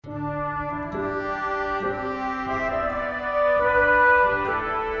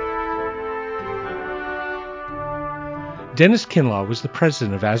Dennis Kinlaw was the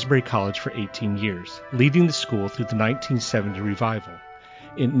president of Asbury College for 18 years, leading the school through the 1970 revival.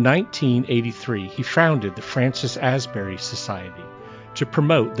 In 1983, he founded the Francis Asbury Society to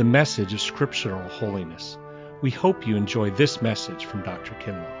promote the message of scriptural holiness. We hope you enjoy this message from Dr.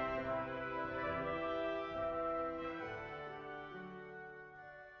 Kinlaw.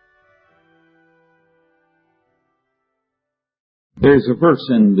 There's a verse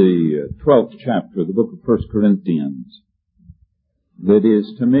in the 12th chapter of the book of 1 Corinthians that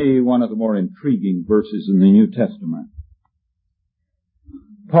is, to me, one of the more intriguing verses in the New Testament.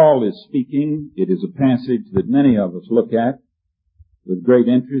 Paul is speaking. It is a passage that many of us look at with great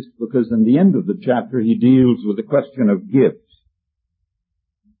interest because in the end of the chapter he deals with the question of gifts.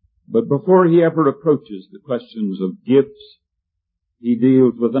 But before he ever approaches the questions of gifts, he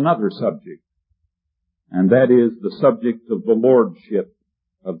deals with another subject, and that is the subject of the lordship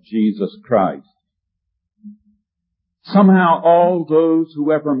of Jesus Christ. Somehow all those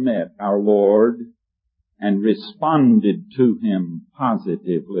who ever met our Lord and responded to Him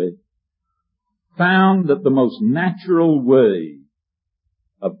positively found that the most natural way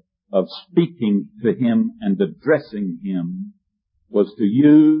of speaking to Him and addressing Him was to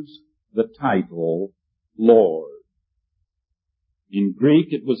use the title Lord. In Greek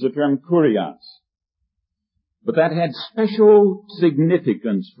it was the term kurios, but that had special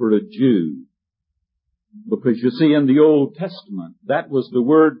significance for a Jew. Because you see, in the Old Testament, that was the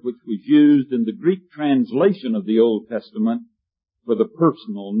word which was used in the Greek translation of the Old Testament for the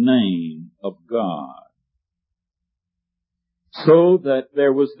personal name of God. So that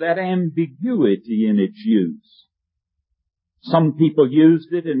there was that ambiguity in its use. Some people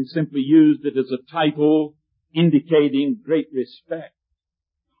used it and simply used it as a title indicating great respect.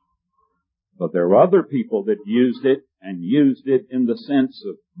 But there were other people that used it and used it in the sense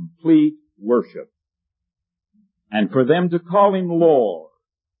of complete worship. And for them to call Him Lord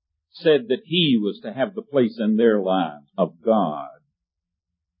said that He was to have the place in their lives of God.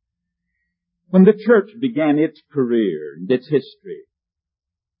 When the church began its career and its history,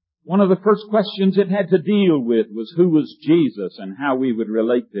 one of the first questions it had to deal with was who was Jesus and how we would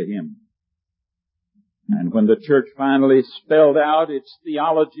relate to Him. And when the church finally spelled out its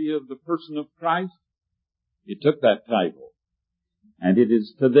theology of the person of Christ, it took that title. And it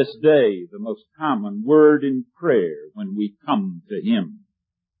is to this day the most common word in prayer when we come to Him.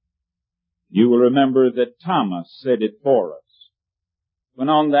 You will remember that Thomas said it for us when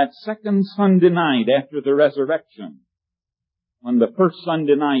on that second Sunday night after the resurrection, when the first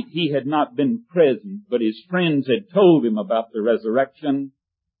Sunday night he had not been present, but his friends had told him about the resurrection,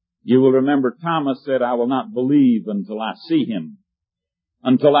 you will remember Thomas said, I will not believe until I see Him,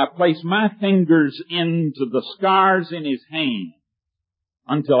 until I place my fingers into the scars in His hand.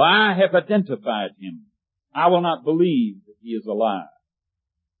 Until I have identified Him, I will not believe that He is alive.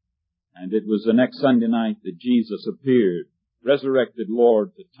 And it was the next Sunday night that Jesus appeared, resurrected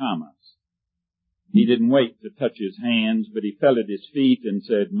Lord, to Thomas. He didn't wait to touch His hands, but He fell at His feet and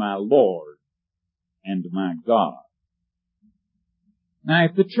said, My Lord and my God. Now,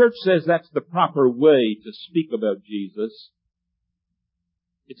 if the church says that's the proper way to speak about Jesus,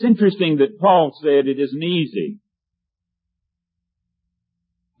 it's interesting that Paul said it isn't easy.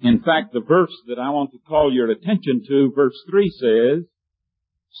 In fact, the verse that I want to call your attention to, verse 3 says,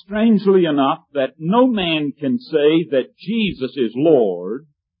 strangely enough, that no man can say that Jesus is Lord,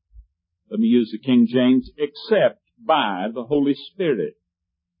 let me use the King James, except by the Holy Spirit.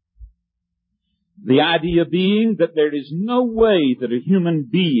 The idea being that there is no way that a human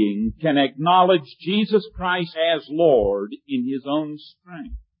being can acknowledge Jesus Christ as Lord in his own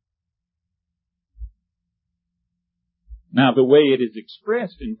strength. Now, the way it is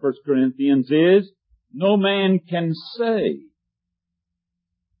expressed in 1 Corinthians is, no man can say.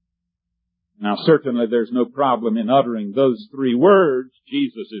 Now, certainly there's no problem in uttering those three words,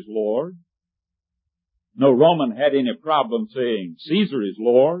 Jesus is Lord. No Roman had any problem saying, Caesar is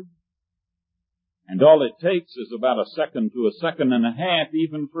Lord. And all it takes is about a second to a second and a half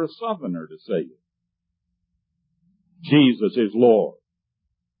even for a southerner to say it. Jesus is Lord.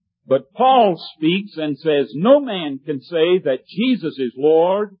 But Paul speaks and says, no man can say that Jesus is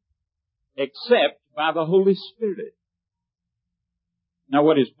Lord except by the Holy Spirit. Now,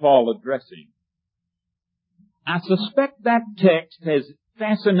 what is Paul addressing? I suspect that text has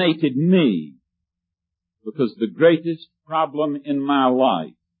fascinated me because the greatest problem in my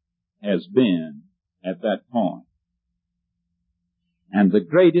life has been at that point. And the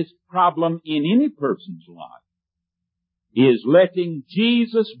greatest problem in any person's life is letting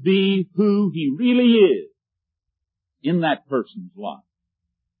Jesus be who He really is in that person's life.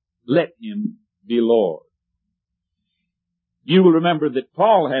 Let Him be Lord. You will remember that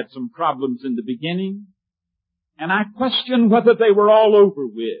Paul had some problems in the beginning, and I question whether they were all over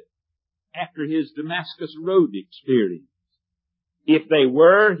with after his Damascus Road experience. If they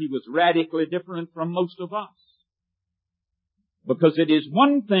were, he was radically different from most of us. Because it is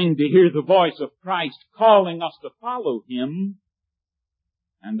one thing to hear the voice of Christ calling us to follow Him,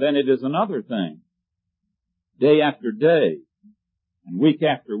 and then it is another thing, day after day, and week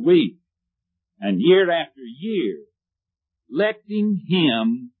after week, and year after year, letting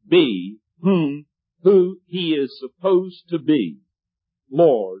Him be who He is supposed to be,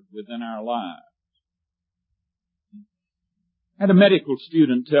 Lord, within our lives. I had a medical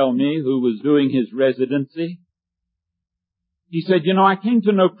student tell me who was doing his residency. He said, I came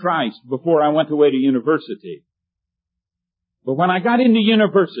to know Christ before I went away to university. But when I got into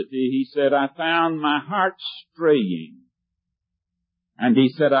university, he said, I found my heart straying. And he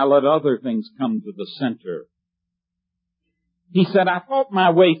said, I let other things come to the center. He said, I fought my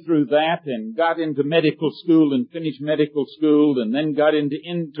way through that and got into medical school and finished medical school and then got into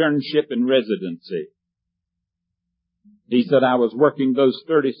internship and residency. He said, I was working those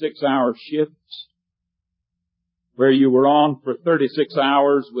 36-hour shifts where you were on for 36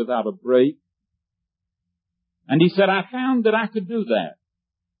 hours without a break. And he said, I found that I could do that.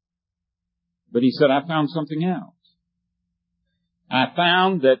 But he said, I found something else. I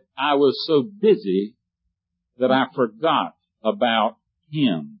found that I was so busy that I forgot about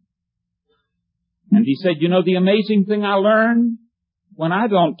Him. And he said, the amazing thing I learned, when I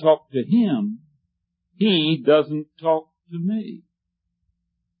don't talk to Him, He doesn't talk to me.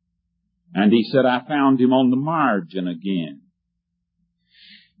 And he said, I found Him on the margin again.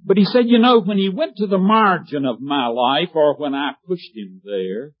 But he said, when He went to the margin of my life, or when I pushed Him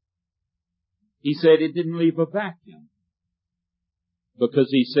there, he said it didn't leave a vacuum. Because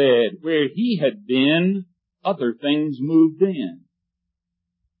he said, where He had been, other things moved in.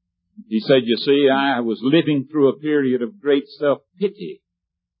 He said, I was living through a period of great self-pity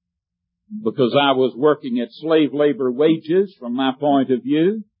because I was working at slave labor wages from my point of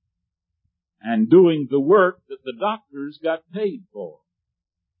view and doing the work that the doctors got paid for.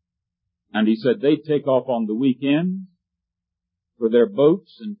 And he said they'd take off on the weekend for their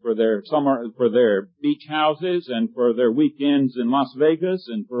boats and for their summer, for their beach houses and for their weekends in Las Vegas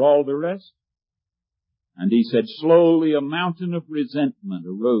and for all the rest. And he said, slowly a mountain of resentment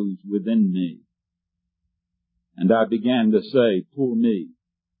arose within me. And I began to say, poor me.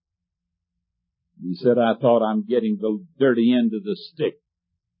 He said, I thought I'm getting the dirty end of the stick.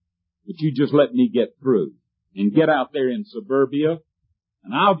 But you just let me get through and get out there in suburbia,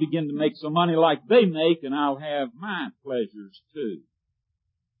 and I'll begin to make some money like they make, and I'll have my pleasures too.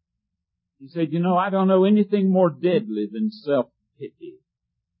 He said, I don't know anything more deadly than self-pity.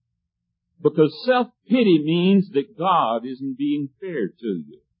 Because self-pity means that God isn't being fair to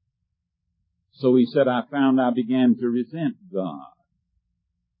you. So he said, I began to resent God.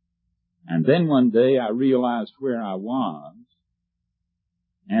 And then one day I realized where I was,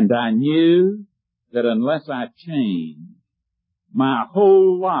 and I knew that unless I changed, my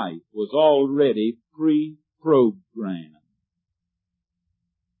whole life was already pre-programmed.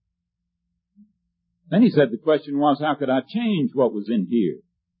 Then he said the question was, how could I change what was in here?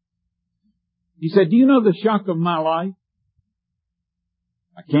 He said, do you know the shock of my life?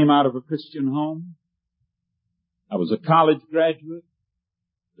 I came out of a Christian home. I was a college graduate,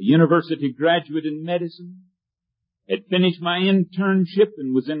 a university graduate in medicine, had finished my internship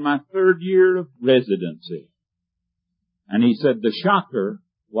and was in my third year of residency. And he said the shocker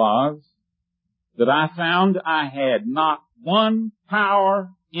was that I found I had not one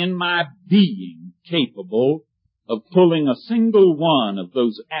power in my being capable of pulling a single one of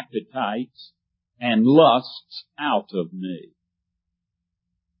those appetites and lusts out of me.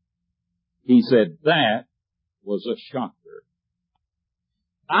 He said that was a shocker.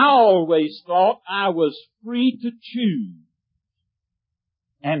 I always thought I was free to choose.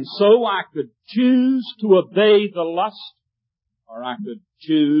 And so I could choose to obey the lust, or I could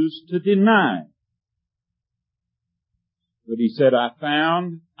choose to deny. But he said, I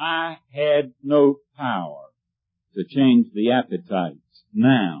found I had no power to change the appetites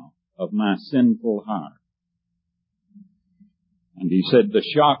now of my sinful heart. And he said, the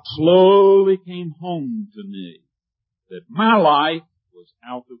shock slowly came home to me that my life was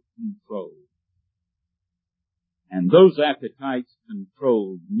out of control. And those appetites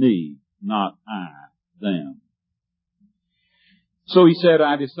controlled me, not I them. So he said,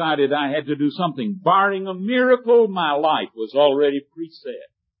 I decided I had to do something. Barring a miracle, my life was already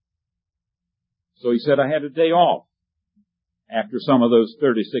preset. So he said I had a day off after some of those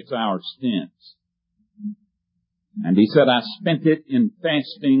 36-hour stints. And he said, I spent it in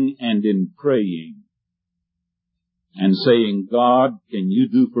fasting and in praying and saying, God, can you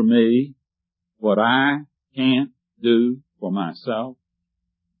do for me what I can't do for myself?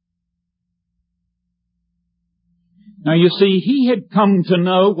 Now you see, he had come to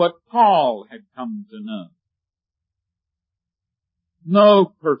know what Paul had come to know. No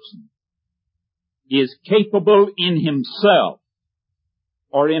person is capable in himself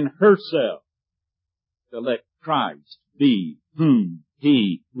or in herself to let Christ be whom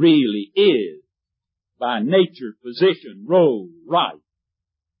he really is by nature, position, role, right.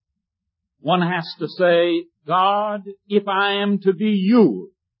 One has to say, God, if I am to be yours,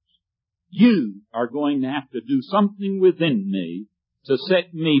 you are going to have to do something within me to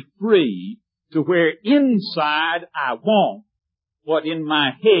set me free to where inside I want what in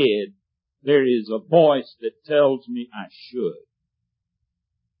my head there is a voice that tells me I should.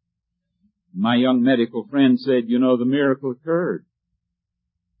 My young medical friend said, you know, the miracle occurred.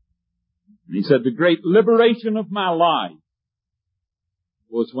 And he said, the great liberation of my life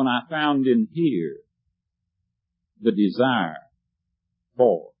was when I found in here the desire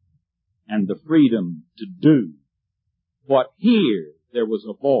for and the freedom to do what here there was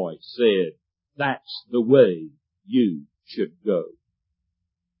a voice said, that's the way you should go.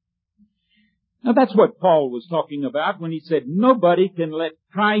 Now that's what Paul was talking about when he said nobody can let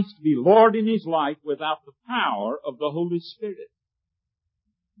Christ be Lord in his life without the power of the Holy Spirit.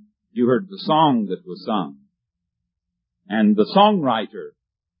 You heard the song that was sung. And the songwriter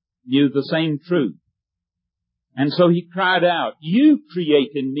knew the same truth. And so he cried out, you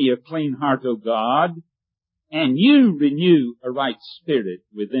create in me a clean heart, O God, and you renew a right spirit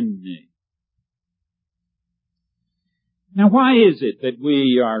within me. Now why is it that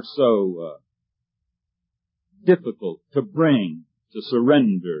we are so difficult to bring, to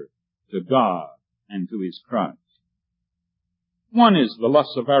surrender to God and to His Christ? One is the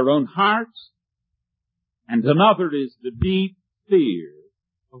lust of our own hearts, and another is the deep fear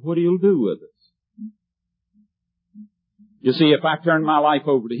of what He'll do with us. You see, if I turn my life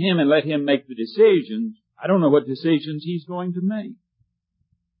over to Him and let Him make the decisions, I don't know what decisions He's going to make.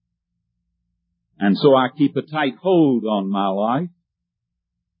 And so I keep a tight hold on my life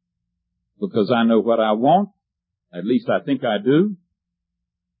because I know what I want. At least I think I do.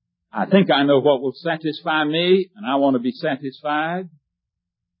 I think I know what will satisfy me, and I want to be satisfied.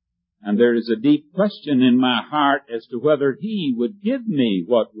 And there is a deep question in my heart as to whether He would give me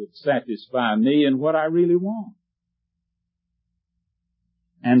what would satisfy me and what I really want.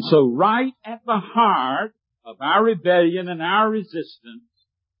 And so right at the heart of our rebellion and our resistance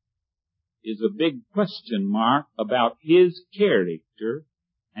is a big question mark about His character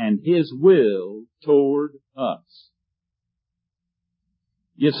and His will toward us.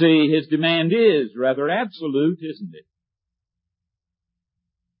 You see, His demand is rather absolute, isn't it?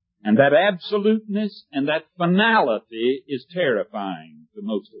 And that absoluteness and that finality is terrifying to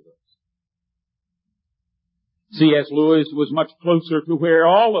most of us. C.S. Lewis was much closer to where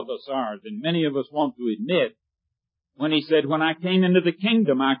all of us are than many of us want to admit when he said, when I came into the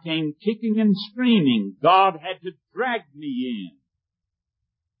kingdom, I came kicking and screaming. God had to drag me in.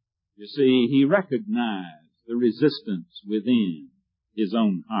 You see, he recognized the resistance within his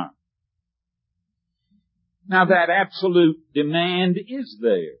own heart. Now that absolute demand is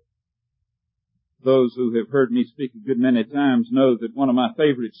there. Those who have heard me speak a good many times know that one of my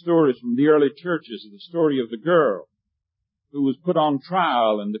favorite stories from the early churches is the story of the girl who was put on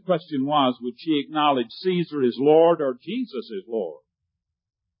trial, and the question was, would she acknowledge Caesar as Lord or Jesus as Lord?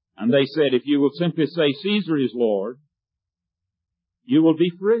 And they said, if you will simply say Caesar is Lord, you will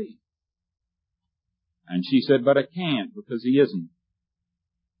be free. And she said, but I can't because he isn't.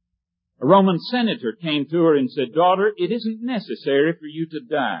 A Roman senator came to her and said, daughter, it isn't necessary for you to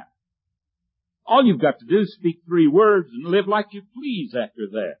die. All you've got to do is speak 3 words and live like you please after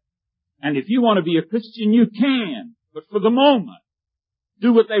that. And if you want to be a Christian, you can. But for the moment,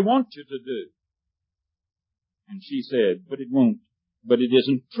 do what they want you to do. And she said, but it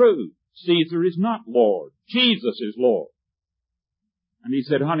isn't true. Caesar is not Lord. Jesus is Lord. And he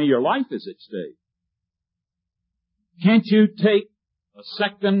said, honey, your life is at stake. Can't you take a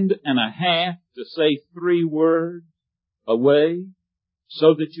second and a half to say 3 words away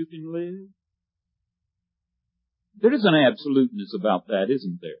so that you can live? There is an absoluteness about that,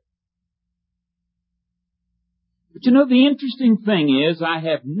 isn't there? But you know, the interesting thing is, I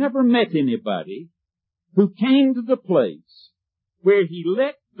have never met anybody who came to the place where he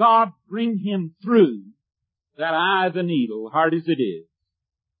let God bring him through that eye of the needle, hard as it is,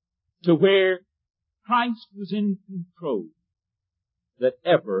 to where Christ was in control, that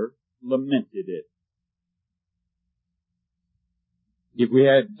ever lamented it. If we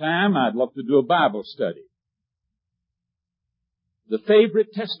had time, I'd love to do a Bible study. The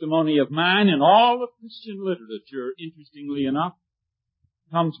favorite testimony of mine in all of Christian literature, interestingly enough,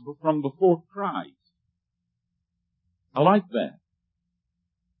 comes from before Christ. I like that.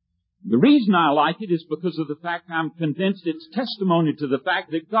 The reason I like it is because of the fact I'm convinced it's testimony to the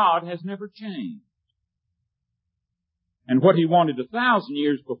fact that God has never changed. And what He wanted 1,000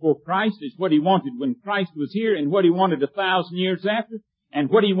 years before Christ is what He wanted when Christ was here, and what He wanted 1,000 years after, and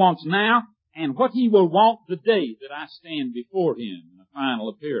what He wants now, and what He will want the day that I stand before Him in a final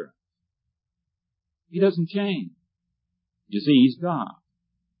appearance. He doesn't change. You see, He's God.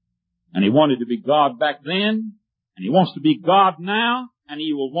 And He wanted to be God back then, and He wants to be God now, and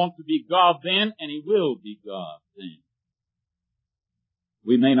He will want to be God then, and He will be God then.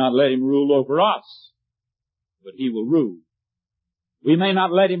 We may not let Him rule over us, but He will rule. We may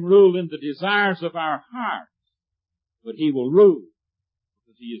not let Him rule in the desires of our hearts, but He will rule,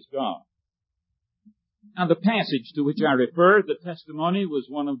 because He is God. Now the passage to which I refer, the testimony, was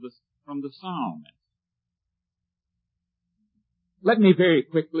from the Psalmist. Let me very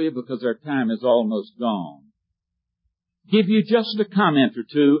quickly, because our time is almost gone, give you just a comment or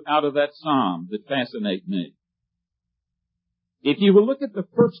two out of that psalm that fascinate me. If you will look at the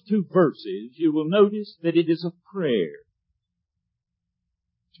first two verses, you will notice that it is a prayer.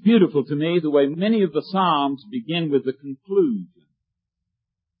 It's beautiful to me the way many of the psalms begin with the conclusion.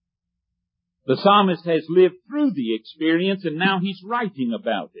 The psalmist has lived through the experience, and now he's writing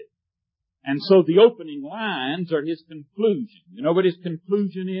about it. And so the opening lines are his conclusion. You know what his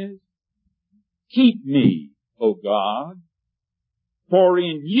conclusion is? Keep me, O God, for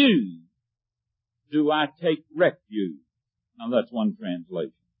in you do I take refuge. Now that's one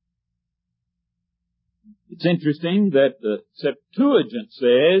translation. It's interesting that the Septuagint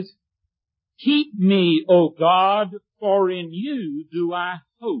says, keep me, O God, for in you do I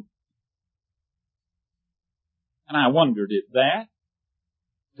hope. And I wondered if that,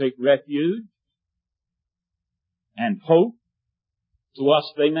 take refuge, and hope, to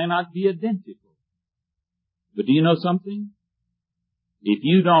us they may not be identical. But do you know something? If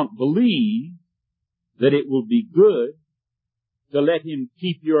you don't believe that it will be good to let Him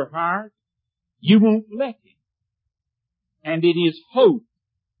keep your heart, you won't let Him. And it is hope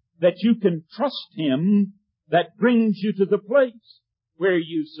that you can trust Him that brings you to the place where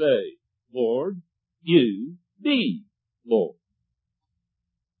you say, Lord, you be Lord.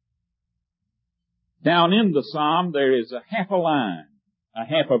 Down in the psalm there is a half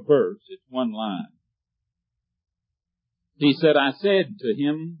a verse, it's one line. He said, I said to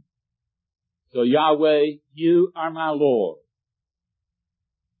Him, so Yahweh, you are my Lord.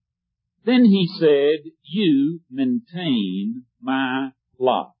 Then He said, you maintain my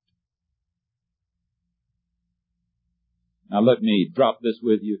lot. Now let me drop this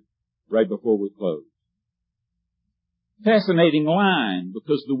with you right before we close. Fascinating line,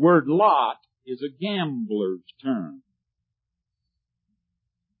 because the word lot is a gambler's term.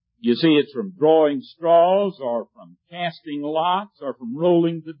 You see, it's from drawing straws, or from casting lots, or from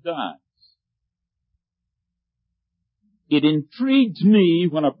rolling the dice. It intrigues me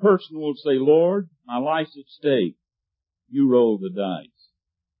when a person will say, Lord, my life's at stake. You roll the dice.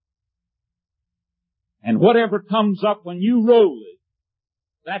 And whatever comes up when you roll it,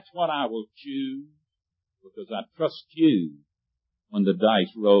 that's what I will choose, because I trust you when the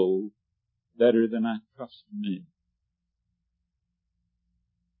dice roll better than I trust me.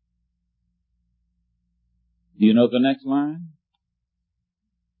 Do you know the next line?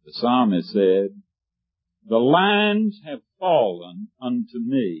 The psalmist said, the lines have fallen unto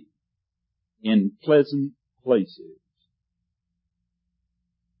me in pleasant places.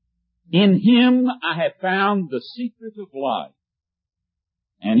 In Him I have found the secret of life,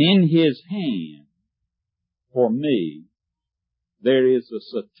 and in His hand, for me, there is a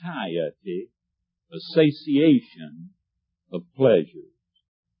satiety, a satiation of pleasures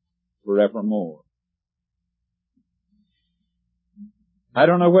forevermore. I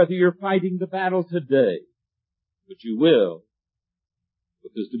don't know whether you're fighting the battle today, but you will,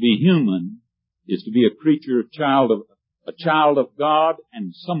 because to be human is to be a child of God,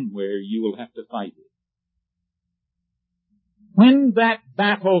 and somewhere you will have to fight it. When that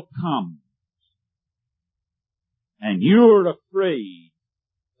battle comes, and you're afraid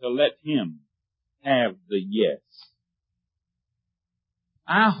to let Him have the yes,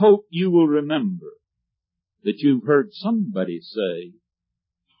 I hope you will remember that you've heard somebody say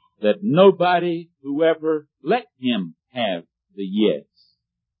that nobody who ever let Him have the yes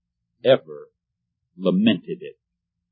ever lamented it.